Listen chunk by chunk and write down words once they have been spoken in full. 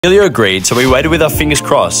Emilio agreed, so we waited with our fingers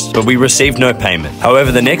crossed, but we received no payment.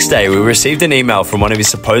 However, the next day, we received an email from one of his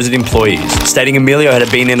supposed employees stating Emilio had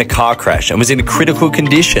been in a car crash and was in a critical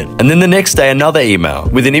condition. And then the next day, another email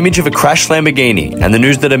with an image of a crashed Lamborghini and the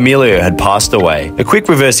news that Emilio had passed away. A quick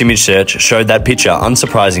reverse image search showed that picture,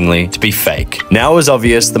 unsurprisingly, to be fake. Now it was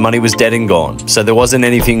obvious the money was dead and gone, so there wasn't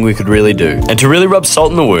anything we could really do. And to really rub salt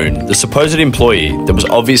in the wound, the supposed employee, that was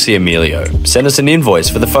obviously Emilio, sent us an invoice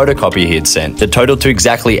for the photocopy he had sent that totaled to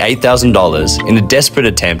exactly $8,000 in a desperate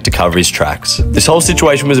attempt to cover his tracks. This whole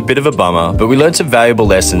situation was a bit of a bummer, but we learned some valuable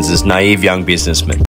lessons as naive young businessmen.